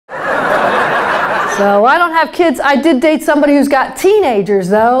So I don't have kids. I did date somebody who's got teenagers,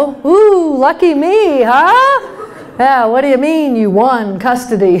 though. Ooh, lucky me, huh? Yeah, what do you mean you won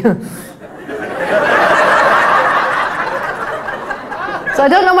custody? So I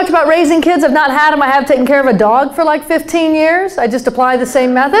don't know much about raising kids. I've not had them. I have taken care of a dog for like 15 years. I just apply the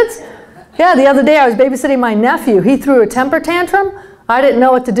same methods. Yeah, the other day I was babysitting my nephew. He threw a temper tantrum. I didn't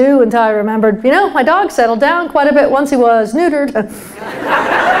know what to do until I remembered, you know, my dog settled down quite a bit once he was neutered.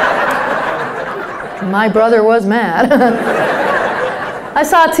 My brother was mad. I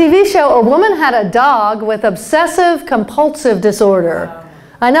saw a TV show. A woman had a dog with obsessive compulsive disorder.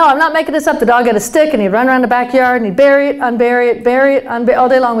 I know, I'm not making this up. The dog had a stick, and he'd run around the backyard, and he'd bury it, unbury it, bury it, all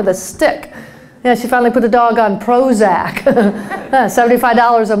day long with a stick. Yeah, she finally put the dog on Prozac.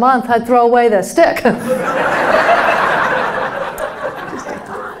 $75 a month, I'd throw away the stick.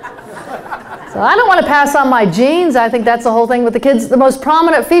 So I don't want to pass on my genes. I think that's the whole thing with the kids. The most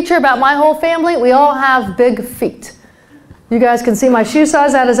prominent feature about my whole family, we all have big feet. You guys can see my shoe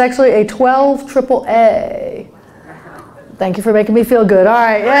size. That is actually a 12 AAA. Thank you for making me feel good. All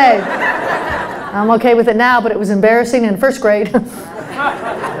right, yay. I'm okay with it now, but it was embarrassing in first grade.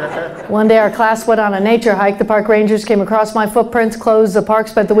 One day our class went on a nature hike. The park rangers came across my footprints, closed the park,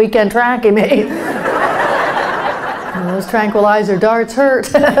 spent the weekend tracking me. And those tranquilizer darts hurt.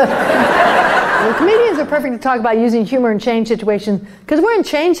 Well, comedians are perfect to talk about using humor in change situations, because we're in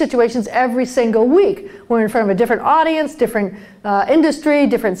change situations every single week. We're in front of a different audience, different industry,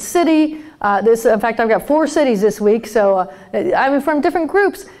 different city. In fact, I've got 4 cities this week, so I'm from different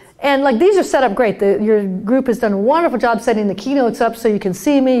groups. And like, these are set up great. Your group has done a wonderful job setting the keynotes up so you can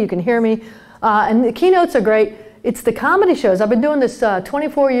see me, you can hear me. And the keynotes are great. It's the comedy shows. I've been doing this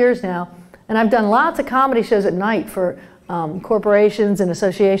 24 years now, and I've done lots of comedy shows at night for corporations and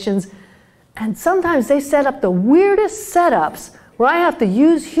associations. And sometimes they set up the weirdest setups where I have to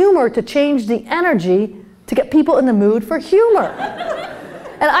use humor to change the energy to get people in the mood for humor.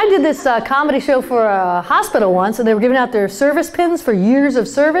 And I did this comedy show for a hospital once, and they were giving out their service pins for years of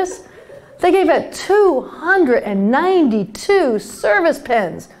service. They gave out 292 service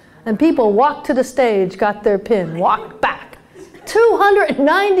pins. And people walked to the stage, got their pin, walked back.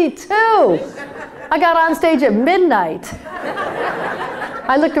 292! I got on stage at midnight.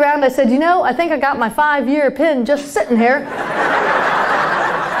 I looked around and I said, you know, I think I got my 5-year pin just sitting here.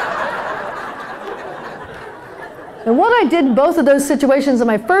 And what I did in both of those situations, and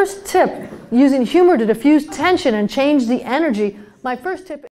my first tip, using humor to diffuse tension and change the energy, my first tip